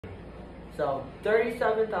So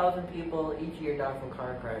 37,000 people each year die from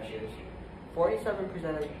car crashes.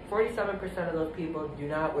 47% of those people do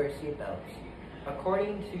not wear seatbelts.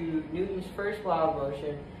 According to Newton's first law of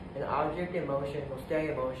motion, an object in motion will stay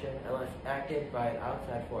in motion unless acted by an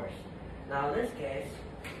outside force. Now in this case,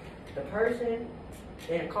 the person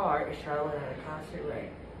in a car is traveling at a constant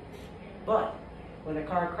rate. But when the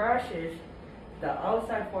car crashes, the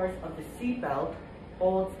outside force of the seatbelt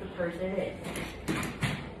holds the person in.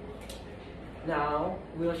 Now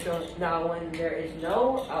when there is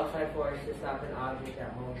no outside force to stop an object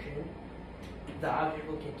at motion, the object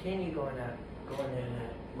will continue going in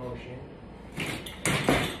that motion,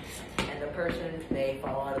 and the person may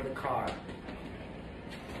fall out of the car.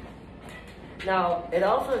 Now, it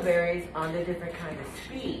also varies on the different kinds of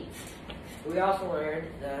speeds. We also learned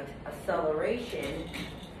that acceleration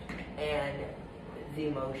and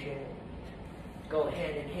the motion go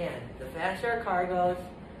hand in hand. The faster a car goes,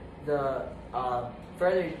 the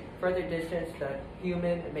further distance the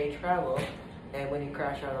human may travel, and when you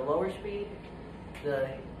crash at a lower speed, the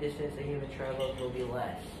distance the human travels will be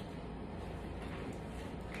less.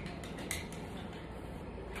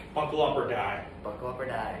 Buckle up or die. Buckle up or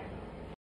die.